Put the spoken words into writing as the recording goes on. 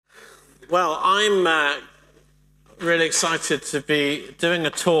Well, I'm really excited to be doing a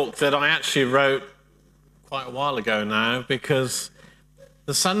talk that I actually wrote quite a while ago now, because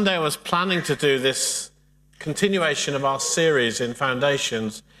the Sunday I was planning to do this continuation of our series in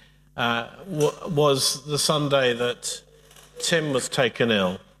Foundations was the Sunday that Tim was taken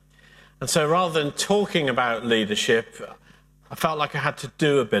ill. And so rather than talking about leadership, I felt like I had to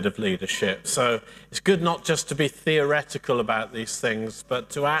do a bit of leadership. So it's good not just to be theoretical about these things, but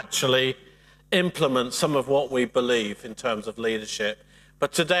to actually implement some of what we believe in terms of leadership.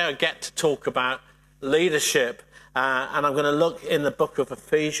 But today I get to talk about leadership, and I'm going to look in the book of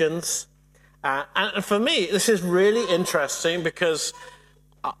Ephesians. And for me, this is really interesting because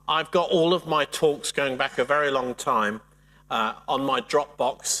I've got all of my talks going back a very long time on my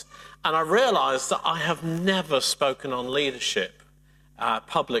Dropbox. And I realized that I have never spoken on leadership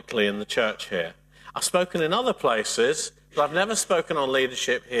publicly in the church here. I've spoken in other places, but I've never spoken on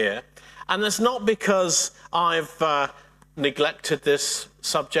leadership here. And that's not because I've neglected this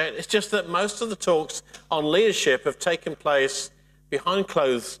subject. It's just that most of the talks on leadership have taken place behind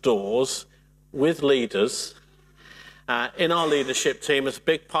closed doors with leaders. In our leadership team, it's a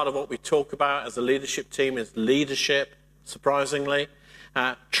big part of what we talk about as a leadership team is leadership, surprisingly.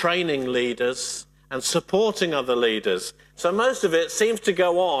 Training leaders and supporting other leaders. So most of it seems to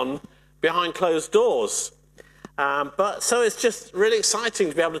go on behind closed doors. So it's just really exciting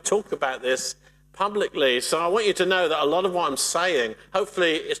to be able to talk about this publicly. So I want you to know that a lot of what I'm saying,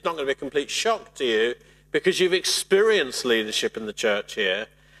 hopefully it's not going to be a complete shock to you because you've experienced leadership in the church here.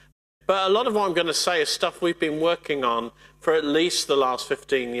 But a lot of what I'm going to say is stuff we've been working on for at least the last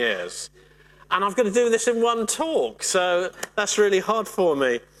 15 years. And I've got to do this in one talk, so that's really hard for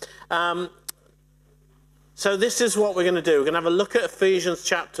me. So this is what we're going to do. We're going to have a look at Ephesians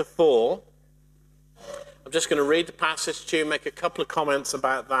chapter 4. I'm just going to read the passage to you, make a couple of comments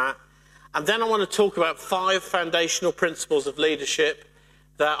about that. And then I want to talk about 5 foundational principles of leadership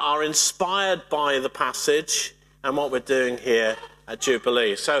that are inspired by the passage and what we're doing here at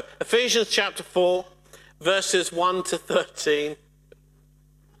Jubilee. So Ephesians chapter 4, verses 1 to 13.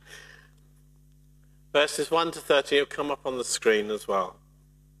 Verses 1 to 13 will come up on the screen as well.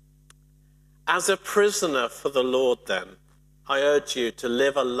 As a prisoner for the Lord, then, I urge you to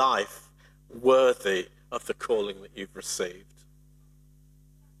live a life worthy of the calling that you've received.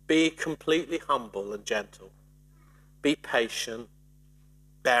 Be completely humble and gentle. Be patient,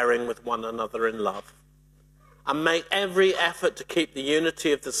 bearing with one another in love. And make every effort to keep the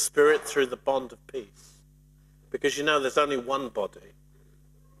unity of the Spirit through the bond of peace. Because you know there's only one body.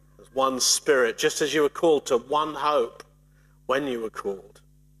 One Spirit, just as you were called to one hope when you were called.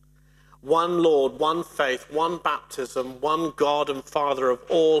 One Lord, one faith, one baptism, one God and Father of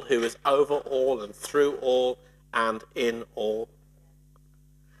all, who is over all and through all and in all.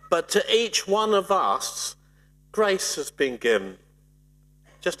 But to each one of us, grace has been given,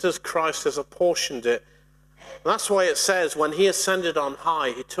 just as Christ has apportioned it. And that's why it says, when he ascended on high,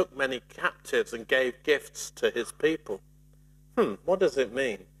 he took many captives and gave gifts to his people. What does it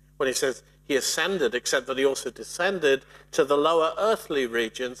mean? When he says he ascended, except that he also descended to the lower earthly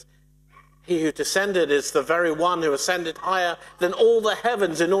regions. He who descended is the very one who ascended higher than all the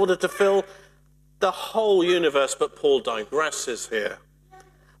heavens in order to fill the whole universe. But Paul digresses here.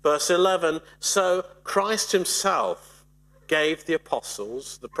 Verse 11, so Christ himself gave the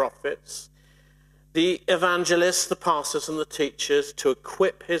apostles, the prophets, the evangelists, the pastors and the teachers to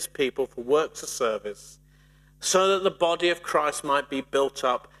equip his people for works of service, so that the body of Christ might be built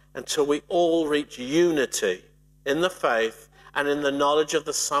up until we all reach unity in the faith and in the knowledge of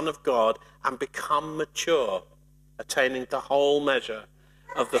the Son of God and become mature, attaining the whole measure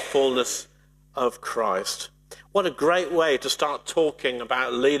of the fullness of Christ. What a great way to start talking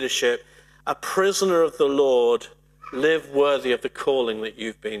about leadership. A prisoner of the Lord, live worthy of the calling that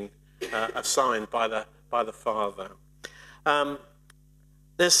you've been assigned by the Father.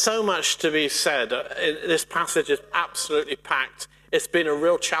 There's so much to be said. This passage is absolutely packed. It's been a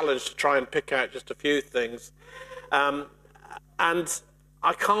real challenge to try and pick out just a few things. And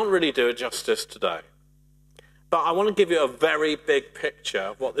I can't really do it justice today. But I want to give you a very big picture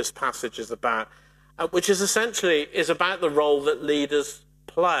of what this passage is about, which is essentially about the role that leaders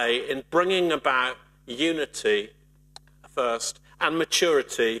play in bringing about unity first and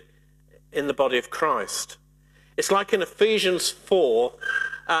maturity in the body of Christ. It's like in Ephesians 4,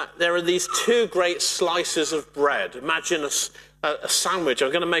 there are these 2 great slices of bread. Imagine a sandwich. I'm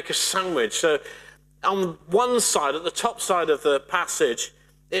going to make a sandwich. So on one side, at the top side of the passage,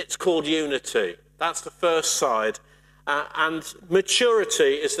 it's called unity. That's the first side. And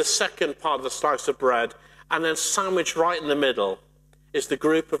maturity is the second part of the slice of bread. And then sandwiched right in the middle is the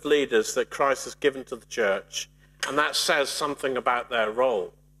group of leaders that Christ has given to the church, and that says something about their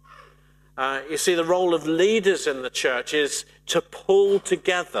role. You see, the role of leaders in the church is to pull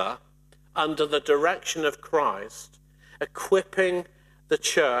together under the direction of Christ, equipping the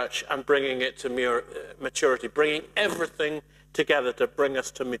church and bringing it to maturity, bringing everything together to bring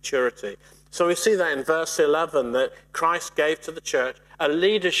us to maturity. So we see that in verse 11, that Christ gave to the church a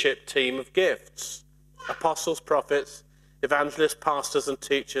leadership team of gifts: apostles, prophets, evangelists, pastors, and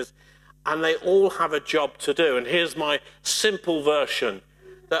teachers, and they all have a job to do. And here's my simple version: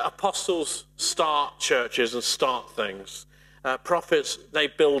 that apostles start churches and start things. Prophets, they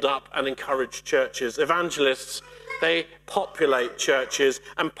build up and encourage churches. Evangelists, they populate churches.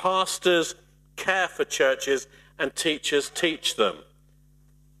 And pastors care for churches, and teachers teach them.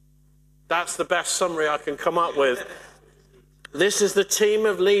 That's the best summary I can come up with. This is the team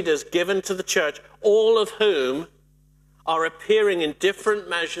of leaders given to the church, all of whom are appearing in different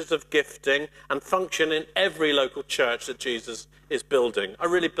measures of gifting and function in every local church that Jesus is building. I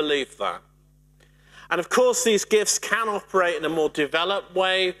really believe that. And of course, these gifts can operate in a more developed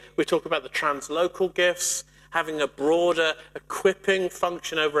way. We talk about the translocal gifts, having a broader equipping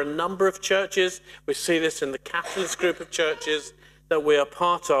function over a number of churches. We see this in the Catalyst group of churches that we are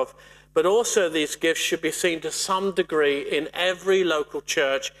part of. But also these gifts should be seen to some degree in every local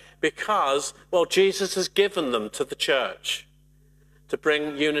church because, well, Jesus has given them to the church to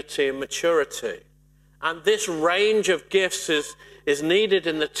bring unity and maturity. And this range of gifts is needed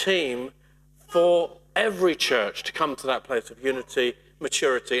in the team for every church to come to that place of unity,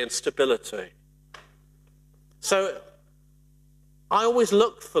 maturity, and stability. So I always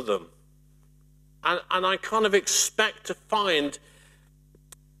look for them. And I kind of expect to find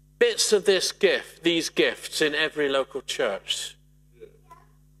bits of these gifts in every local church.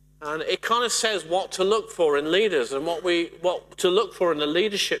 And it kind of says what to look for in leaders and what to look for in the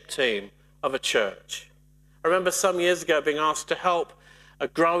leadership team of a church. I remember some years ago being asked to help a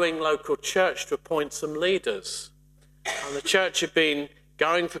growing local church to appoint some leaders. And the church had been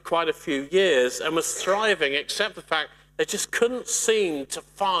going for quite a few years and was thriving, except the fact they just couldn't seem to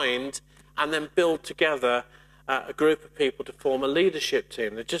find and then build together a group of people to form a leadership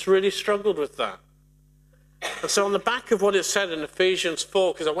team. They just really struggled with that. And so on the back of what it said in Ephesians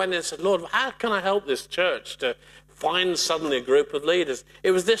 4, because I went in and said, Lord, how can I help this church to find suddenly a group of leaders?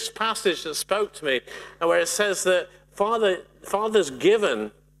 It was this passage that spoke to me, where it says that Father's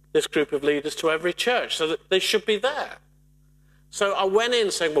given this group of leaders to every church, so that they should be there. So I went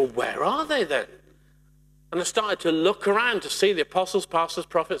in saying, well, where are they then? And I started to look around to see the apostles, pastors,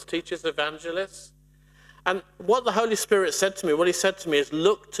 prophets, teachers, evangelists. And what the Holy Spirit said to me, what he said to me is,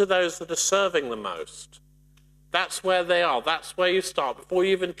 look to those that are serving the most. That's where they are. That's where you start. Before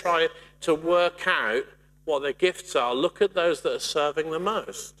you even try to work out what their gifts are, look at those that are serving the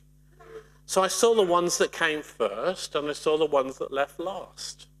most. So I saw the ones that came first, and I saw the ones that left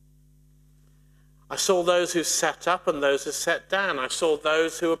last. I saw those who set up and those who set down. I saw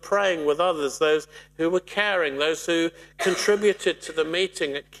those who were praying with others, those who were caring, those who contributed to the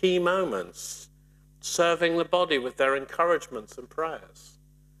meeting at key moments, serving the body with their encouragements and prayers.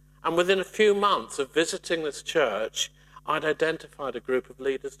 And within a few months of visiting this church, I'd identified a group of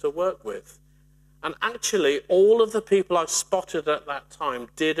leaders to work with. And actually, all of the people I spotted at that time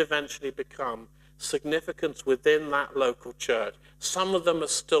did eventually become significant within that local church. Some of them are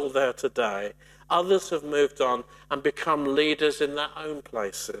still there today. Others have moved on and become leaders in their own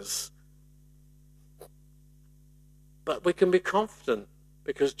places. But we can be confident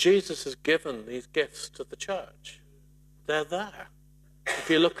because Jesus has given these gifts to the church. They're there. If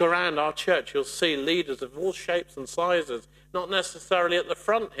you look around our church, you'll see leaders of all shapes and sizes, not necessarily at the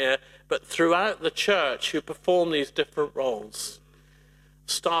front here, but throughout the church who perform these different roles.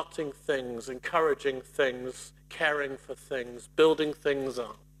 Starting things, encouraging things, caring for things, building things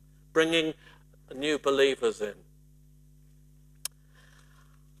up, bringing new believers in.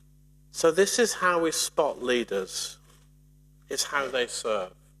 So this is how we spot leaders. It's how they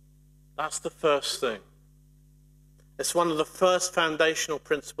serve. That's the first thing. It's one of the first foundational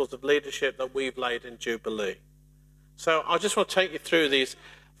principles of leadership that we've laid in Jubilee. So I just want to take you through these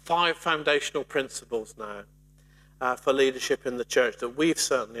 5 foundational principles now for leadership in the church that we've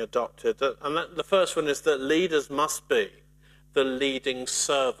certainly adopted. And the first one is that leaders must be the leading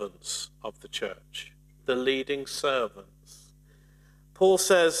servants of the church. The leading servants. Paul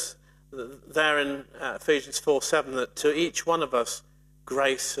says there in Ephesians 4:7 that to each one of us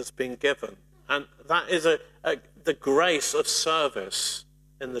grace has been given. And that is the grace of service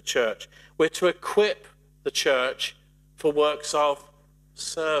in the church. We're to equip the church for works of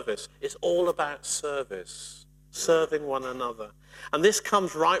service. It's all about service, serving one another. And this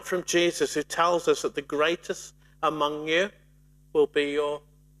comes right from Jesus, who tells us that the greatest among you will be your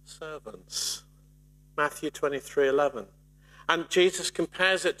servants. Matthew 23:11. And Jesus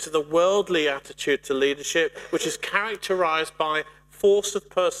compares it to the worldly attitude to leadership, which is characterized by force of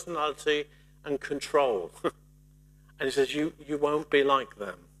personality and control. And he says, you won't be like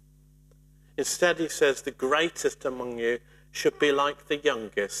them. Instead, he says, the greatest among you should be like the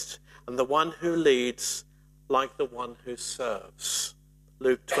youngest, and the one who leads like the one who serves.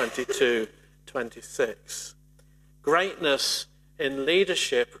 Luke 22:26. Greatness in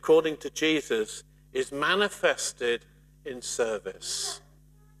leadership, according to Jesus, is manifested in service.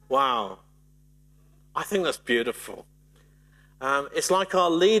 Wow. I think that's beautiful. It's like our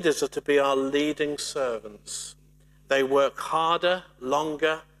leaders are to be our leading servants. They work harder,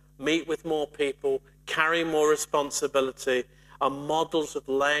 longer, meet with more people, carry more responsibility, are models of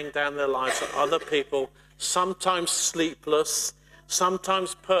laying down their lives for other people, sometimes sleepless,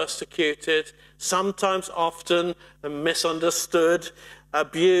 sometimes persecuted, sometimes often misunderstood,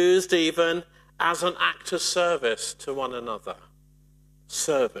 abused even, as an act of service to one another.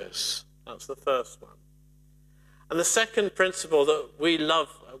 Service. That's the first one. And the second principle that we love,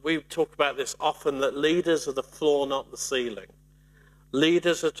 we talk about this often, that leaders are the floor, not the ceiling.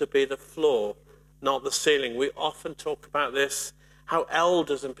 Leaders are to be the floor, not the ceiling. We often talk about this, how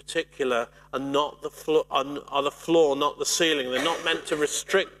elders in particular are not the floor, are the floor, not the ceiling. They're not meant to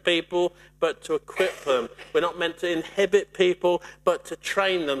restrict people, but to equip them. We're not meant to inhibit people, but to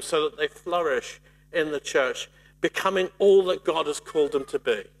train them so that they flourish in the church, becoming all that God has called them to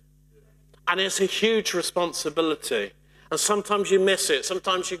be. And it's a huge responsibility. And sometimes you miss it.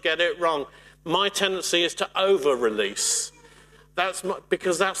 Sometimes you get it wrong. My tendency is to over-release.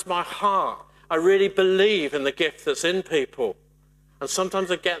 Because that's my heart. I really believe in the gift that's in people. And sometimes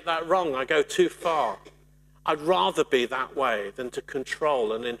I get that wrong. I go too far. I'd rather be that way than to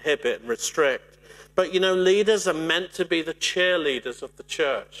control and inhibit and restrict. But, leaders are meant to be the cheerleaders of the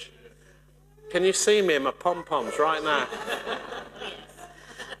church. Can you see me in my pom-poms right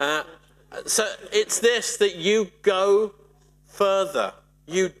now? So it's this, that you go further.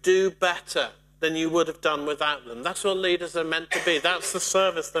 You do better than you would have done without them. That's what leaders are meant to be. That's the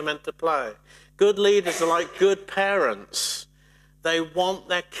service they're meant to play. Good leaders are like good parents. They want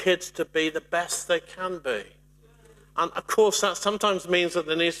their kids to be the best they can be. And of course, that sometimes means that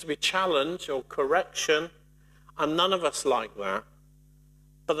there needs to be challenge or correction, and none of us like that.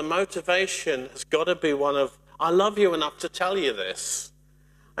 But the motivation has got to be one of, I love you enough to tell you this.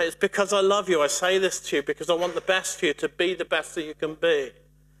 It's because I love you. I say this to you because I want the best for you to be the best that you can be.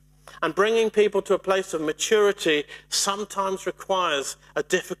 And bringing people to a place of maturity sometimes requires a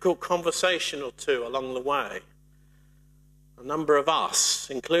difficult conversation or two along the way. A number of us,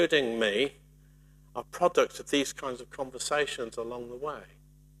 including me, are products of these kinds of conversations along the way.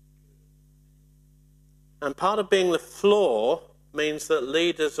 And part of being the floor means that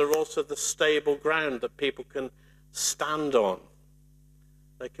leaders are also the stable ground that people can stand on.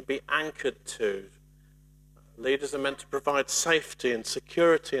 They can be anchored to. Leaders are meant to provide safety and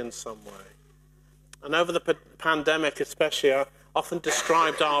security in some way. And over the pandemic especially, I often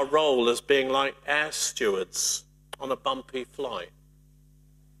described our role as being like air stewards on a bumpy flight.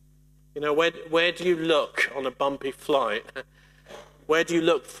 Where do you look on a bumpy flight? Where do you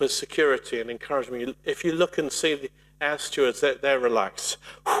look for security and encouragement? If you look and see the air stewards, they're relaxed.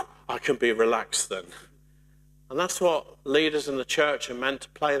 I can be relaxed then. And that's what leaders in the church are meant to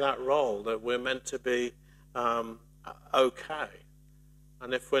play that role, that we're meant to be okay.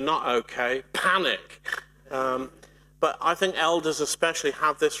 And if we're not okay, panic. But I think elders especially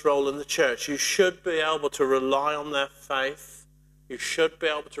have this role in the church. You should be able to rely on their faith. You should be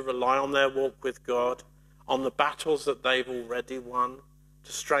able to rely on their walk with God, on the battles that they've already won,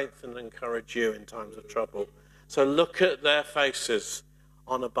 to strengthen and encourage you in times of trouble. So look at their faces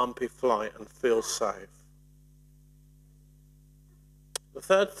on a bumpy flight and feel safe. The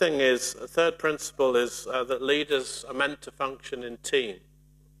third principle is that leaders are meant to function in team.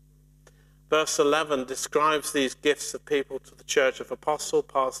 Verse 11 describes these gifts of people to the church of apostle,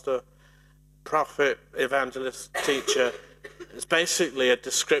 pastor, prophet, evangelist, teacher. It's basically a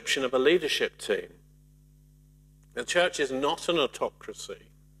description of a leadership team. The church is not an autocracy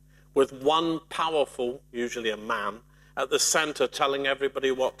with one powerful, usually a man, at the center telling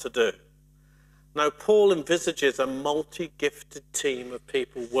everybody what to do. No, Paul envisages a multi-gifted team of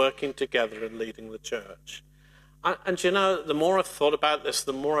people working together and leading the church. And the more I've thought about this,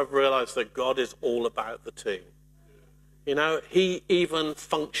 the more I've realized that God is all about the team. He even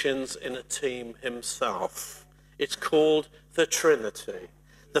functions in a team himself. It's called the Trinity,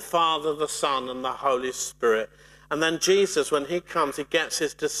 the Father, the Son, and the Holy Spirit. And then Jesus, when he comes, he gets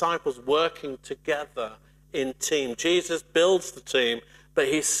his disciples working together in team. Jesus builds the team, but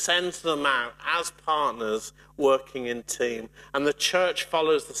he sends them out as partners working in team. And the church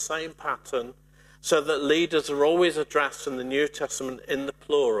follows the same pattern, so that leaders are always addressed in the New Testament in the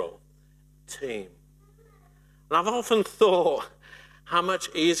plural, team. And I've often thought how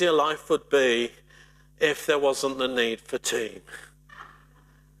much easier life would be if there wasn't the need for team.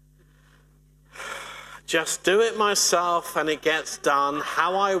 Just do it myself and it gets done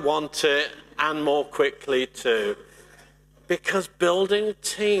how I want it and more quickly too. Because building a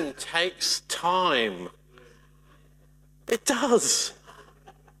team takes time. It does.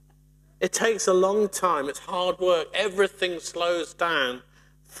 It takes a long time. It's hard work. Everything slows down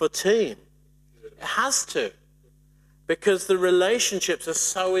for team. It has to. Because the relationships are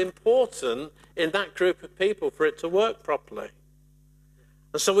so important in that group of people for it to work properly.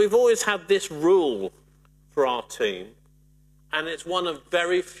 And so we've always had this rule for our team, and it's one of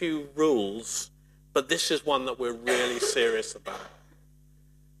very few rules, but this is one that we're really serious about.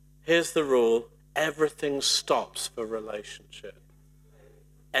 Here's the rule: everything stops for relationship.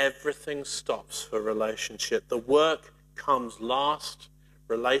 Everything stops for relationship. The work comes last,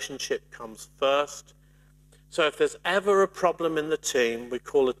 relationship comes first. So if there's ever a problem in the team, we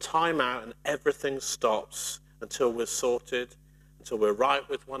call a timeout and everything stops until we're sorted, until we're right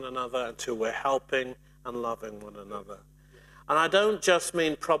with one another, until we're helping and loving one another. And I don't just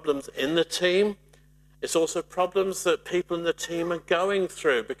mean problems in the team, it's also problems that people in the team are going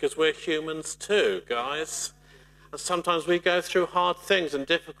through, because we're humans too, guys. And sometimes we go through hard things and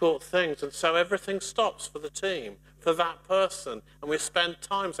difficult things, and so everything stops for the team, for that person. And we spend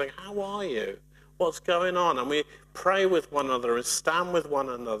time saying, how are you? What's going on? And we pray with one another and stand with one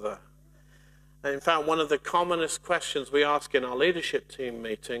another. And in fact, one of the commonest questions we ask in our leadership team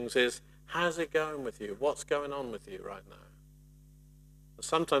meetings is, how's it going with you? What's going on with you right now? And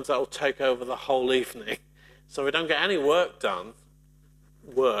sometimes that will take over the whole evening. So we don't get any work done,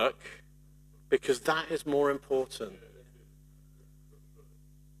 because that is more important.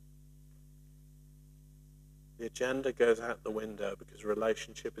 The agenda goes out the window because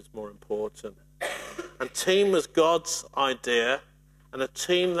relationship is more important. And team was God's idea, and a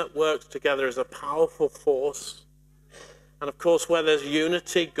team that works together is a powerful force. And of course, where there's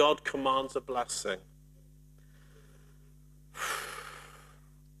unity, God commands a blessing.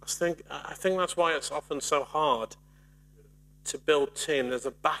 I think that's why it's often so hard to build team. There's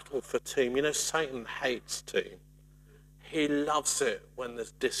a battle for team. You know, Satan hates team. He loves it when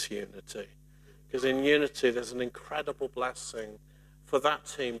there's disunity. Because in unity, there's an incredible blessing for that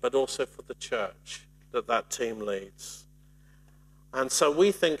team, but also for the church that team leads. And so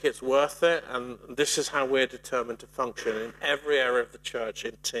we think it's worth it, and this is how we're determined to function in every area of the church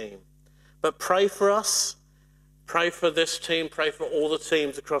in team. But pray for us. Pray for this team. Pray for all the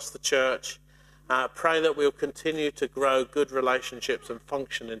teams across the church. Pray that we'll continue to grow good relationships and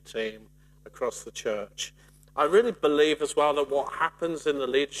function in team across the church. I really believe as well that what happens in the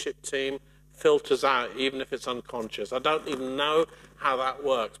leadership team filters out, even if it's unconscious. I don't even know how that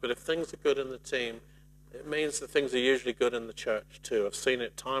works, but if things are good in the team, it means that things are usually good in the church too. I've seen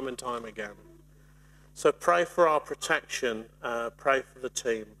it time and time again. So pray for our protection. Pray for the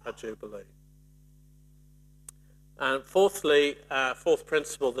team at Jubilee. And fourthly, fourth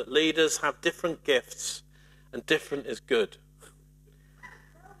principle, that leaders have different gifts, and different is good.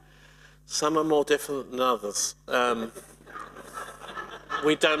 Some are more different than others.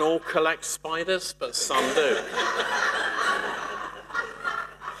 We don't all collect spiders, but some do.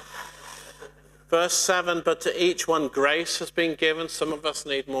 Verse 7, but to each one grace has been given. Some of us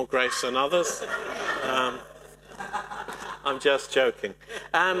need more grace than others. I'm just joking.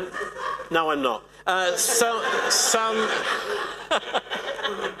 No, I'm not.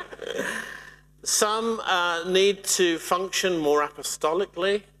 Some need to function more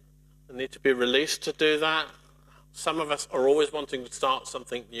apostolically. They need to be released to do that. Some of us are always wanting to start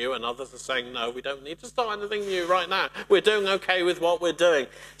something new, and others are saying, no, we don't need to start anything new right now. We're doing okay with what we're doing.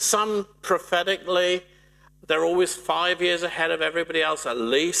 Some prophetically, they're always 5 years ahead of everybody else at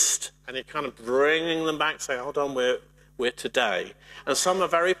least, and you're kind of bringing them back, saying, hold on, we're today. And some are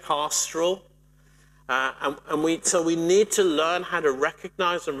very pastoral, so we need to learn how to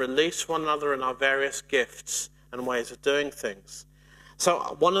recognize and release one another in our various gifts and ways of doing things.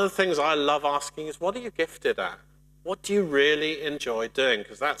 So one of the things I love asking is, what are you gifted at? What do you really enjoy doing?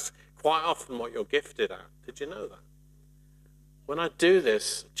 Because that's quite often what you're gifted at. Did you know that? When I do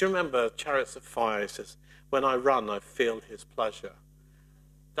this, do you remember Chariots of Fire? It says, when I run, I feel his pleasure.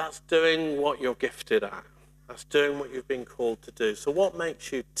 That's doing what you're gifted at. That's doing what you've been called to do. So what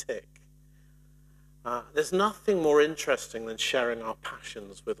makes you tick? There's nothing more interesting than sharing our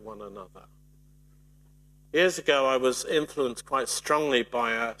passions with one another. Years ago, I was influenced quite strongly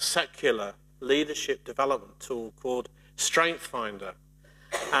by a secular leadership development tool called Strength Finder,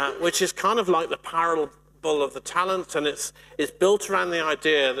 which is kind of like the parable of the talents, and it's built around the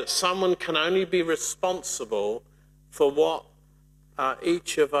idea that someone can only be responsible for what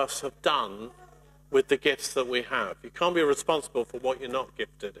each of us have done with the gifts that we have. You can't be responsible for what you're not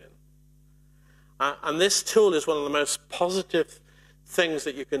gifted in. And this tool is one of the most positive things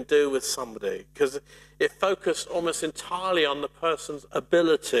that you can do with somebody, because it focused almost entirely on the person's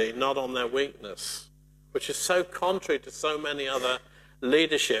ability, not on their weakness, which is so contrary to so many other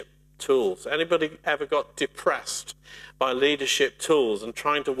leadership tools. Anybody ever got depressed by leadership tools and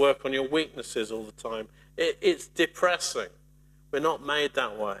trying to work on your weaknesses all the time? It's depressing. We're not made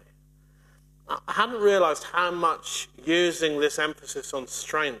that way. I hadn't realized how much using this emphasis on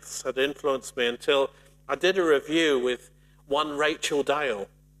strengths had influenced me until I did a review with one Rachel Dale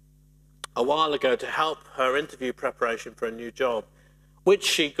a while ago to help her interview preparation for a new job, which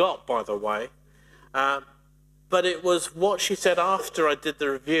she got, by the way. But it was what she said after I did the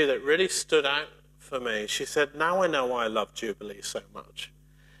review that really stood out for me. She said, now I know why I love Jubilee so much.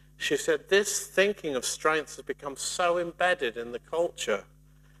 She said, this thinking of strengths has become so embedded in the culture.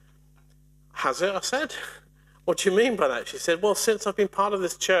 Has it? I said, what do you mean by that? She said, well, since I've been part of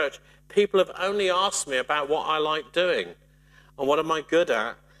this church, people have only asked me about what I like doing and what am I good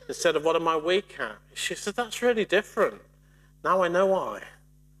at instead of what am I weak at. She said, that's really different. Now I know why.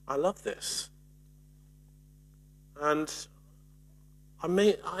 I love this. And I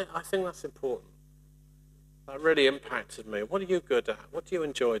think that's important. That really impacted me. What are you good at? What do you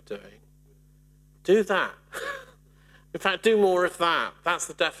enjoy doing? Do that. In fact, do more of that. That's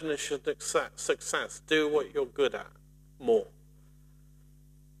the definition of success. Do what you're good at more.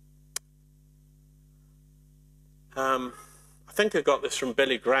 I think I got this from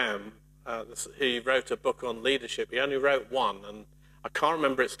Billy Graham. He wrote a book on leadership. He only wrote one, and I can't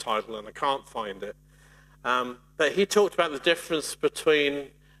remember its title, and I can't find it. But he talked about the difference between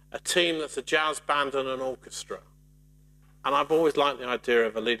a team that's a jazz band and an orchestra. And I've always liked the idea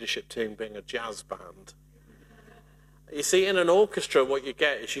of a leadership team being a jazz band. You see, in an orchestra, what you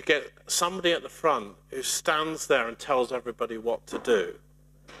get is you get somebody at the front who stands there and tells everybody what to do.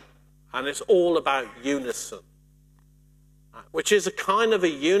 And it's all about unison, which is a kind of a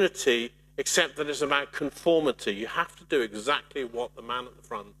unity, except that it's about conformity. You have to do exactly what the man at the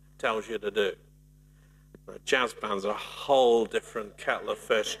front tells you to do. Jazz bands are a whole different kettle of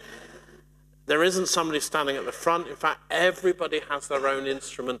fish. There isn't somebody standing at the front. In fact, everybody has their own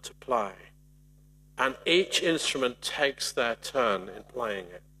instrument to play. And each instrument takes their turn in playing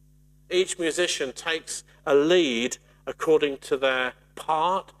it. Each musician takes a lead according to their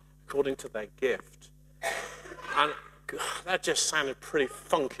part, according to their gift. And that just sounded pretty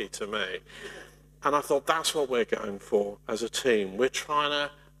funky to me. And I thought, that's what we're going for as a team. We're trying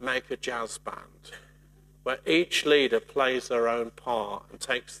to make a jazz band where each leader plays their own part and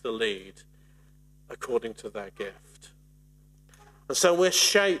takes the lead according to their gift. And so we're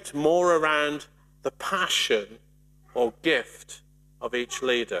shaped more around the passion or gift of each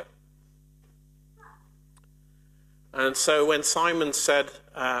leader. And so when Simon said,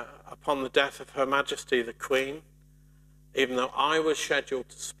 upon the death of Her Majesty the Queen, even though I was scheduled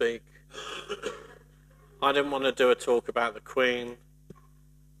to speak, I didn't want to do a talk about the Queen,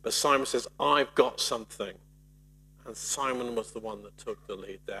 but Simon says, I've got something. And Simon was the one that took the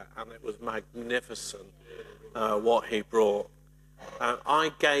lead there, and it was magnificent what he brought.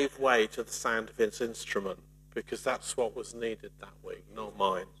 I gave way to the sound of his instrument because that's what was needed that week, not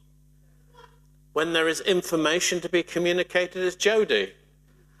mine. When there is information to be communicated, it's Jody.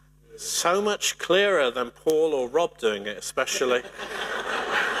 So much clearer than Paul or Rob doing it, especially.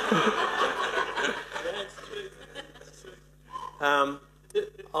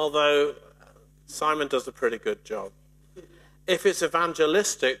 Although Simon does a pretty good job. If it's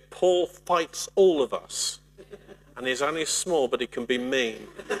evangelistic, Paul fights all of us. And he's only small, but he can be mean.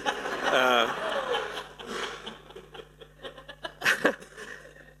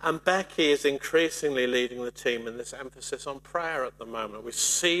 And Becky is increasingly leading the team in this emphasis on prayer at the moment. We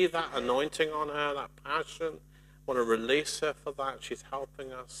see that anointing on her, that passion. Want to release her for that. She's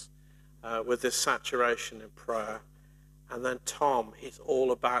helping us with this saturation in prayer. And then Tom, he's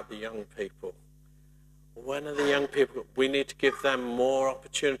all about the young people. When are the young people? We need to give them more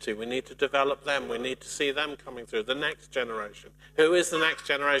opportunity. We need to develop them. We need to see them coming through. The next generation. Who is the next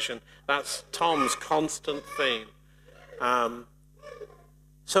generation? That's Tom's constant theme.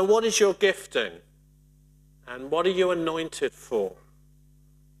 So what is your gifting? And what are you anointed for?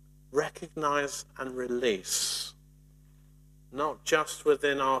 recognize and release, not just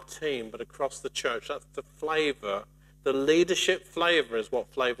within our team, but across the church. That's the flavor. The leadership flavor is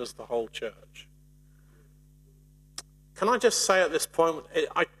what flavors the whole church. Can I just say at this point,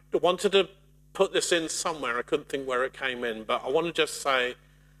 I wanted to put this in somewhere. I couldn't think where it came in, but I want to just say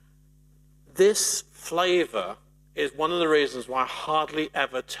this flavor is one of the reasons why I hardly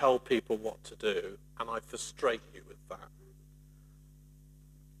ever tell people what to do, and I frustrate you with that.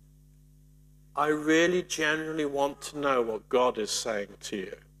 I really genuinely want to know what God is saying to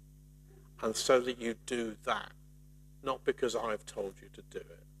you, and so that you do that, not because I've told you to do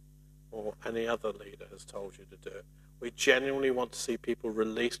it, or any other leader has told you to do it. We genuinely want to see people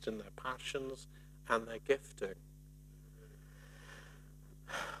released in their passions and their gifting.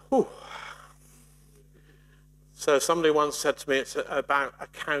 Whew. So somebody once said to me, it's about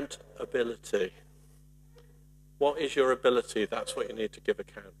accountability. What is your ability? That's what you need to give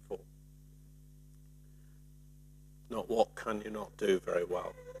account for. Not what can you not do very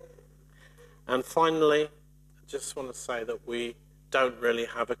well. And finally, I just want to say that we don't really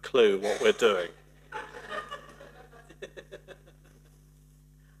have a clue what we're doing.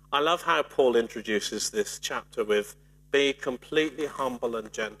 I love how Paul introduces this chapter with, be completely humble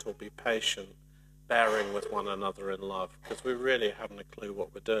and gentle, be patient, bearing with one another in love, because we really haven't a clue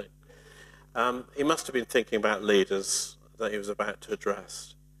what we're doing. He must have been thinking about leaders that he was about to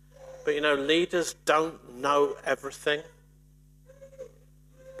address. But leaders don't know everything.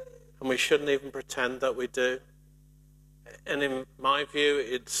 And we shouldn't even pretend that we do. And in my view,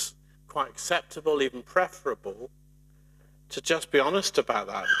 it's quite acceptable, even preferable, to just be honest about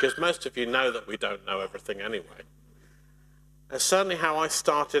that, because most of you know that we don't know everything anyway. That's certainly how I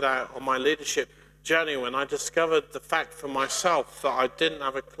started out on my leadership journey, when I discovered the fact for myself that I didn't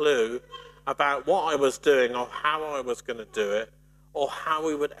have a clue about what I was doing or how I was going to do it, or how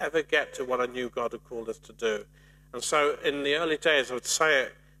we would ever get to what I knew God had called us to do. And so in the early days, I would say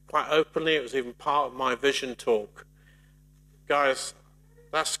it quite openly. It was even part of my vision talk. Guys,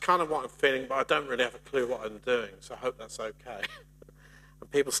 that's kind of what I'm feeling, but I don't really have a clue what I'm doing, so I hope that's okay. And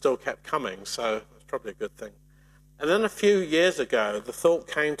people still kept coming, so that's probably a good thing. And then a few years ago, the thought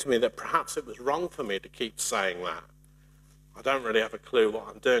came to me that perhaps it was wrong for me to keep saying that. I don't really have a clue what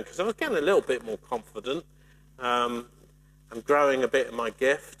I'm doing, because I was getting a little bit more confident. I'm growing a bit in my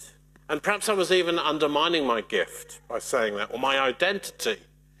gift. And perhaps I was even undermining my gift by saying that, or my identity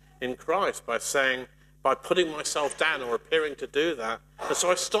in Christ by putting myself down or appearing to do that. And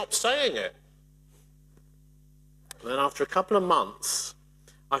so I stopped saying it. And then after a couple of months,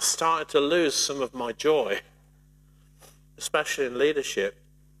 I started to lose some of my joy, especially in leadership,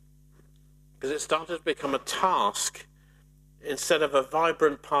 because it started to become a task instead of a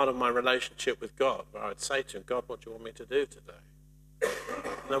vibrant part of my relationship with God, where I'd say to him, God, what do you want me to do today?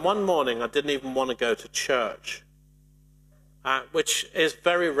 And then one morning, I didn't even want to go to church, which is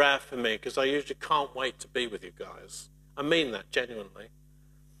very rare for me, because I usually can't wait to be with you guys. I mean that genuinely.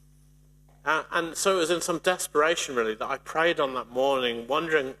 And so it was in some desperation, really, that I prayed on that morning,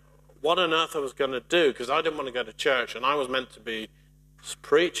 wondering what on earth I was going to do, because I didn't want to go to church, and I was meant to be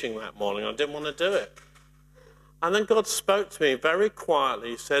preaching that morning. I didn't want to do it. And then God spoke to me very quietly.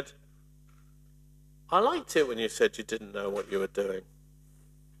 He said, I liked it when you said you didn't know what you were doing.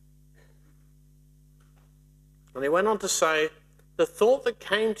 And he went on to say, the thought that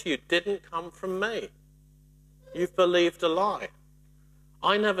came to you didn't come from me. You've believed a lie.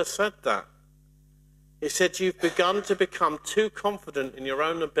 I never said that. He said, you've begun to become too confident in your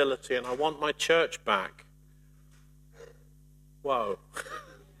own ability, and I want my church back. Whoa.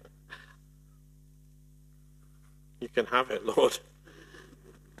 You can have it, Lord.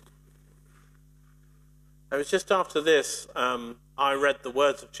 It was just after this, I read the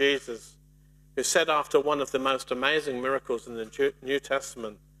words of Jesus, who said after one of the most amazing miracles in the New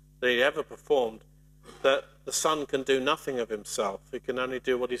Testament that he ever performed, that the Son can do nothing of himself. He can only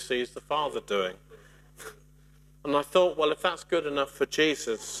do what he sees the Father doing. And I thought, well, if that's good enough for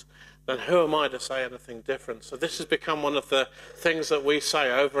Jesus, then who am I to say anything different? So this has become one of the things that we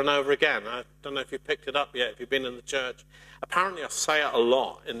say over and over again. I don't know if you picked it up yet, if you've been in the church. Apparently I say it a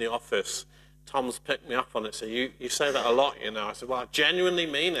lot in the office. Tom's picked me up on it. So you say that a lot, I said, well, I genuinely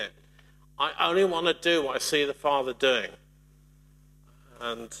mean it. I only want to do what I see the Father doing.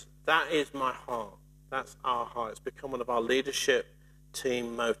 And that is my heart. That's our heart. It's become one of our leadership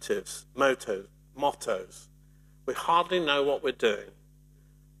team mottos. We hardly know what we're doing.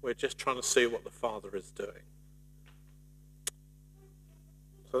 We're just trying to see what the Father is doing.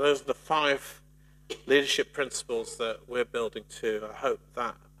 So those are the 5 leadership principles that we're building to. I hope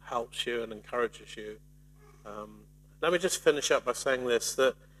that helps you and encourages you. Let me just finish up by saying this,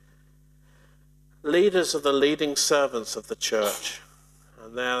 that Leaders are the leading servants of the church,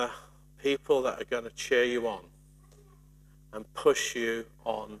 and they're people that are going to cheer you on and push you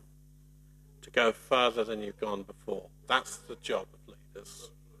on to go further than you've gone before. That's the job of leaders.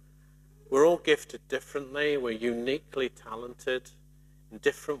 We're all gifted differently. We're uniquely talented in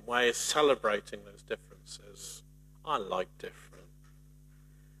different ways, celebrating those differences. I like different.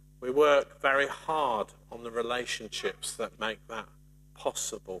 We work very hard on the relationships that make that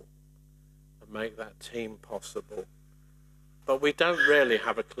possible and make that team possible. But we don't really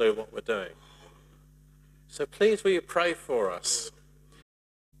have a clue what we're doing. So please will you pray for us?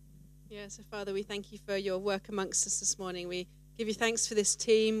 Yeah, so Father, we thank you for your work amongst us this morning. We give you thanks for this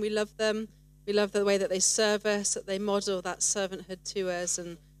team. We love them. We love the way that they serve us, that they model that servanthood to us,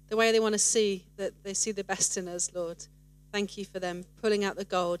 and the way they want to see that they see the best in us, Lord. Thank you for them pulling out the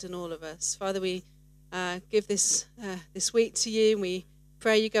gold in all of us. Father, we give this week to you. We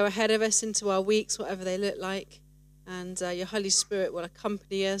pray you go ahead of us into our weeks, whatever they look like, and your Holy Spirit will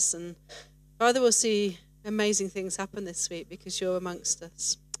accompany us. And Father, we'll see amazing things happen this week because you're amongst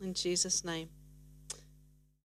us. In Jesus' name.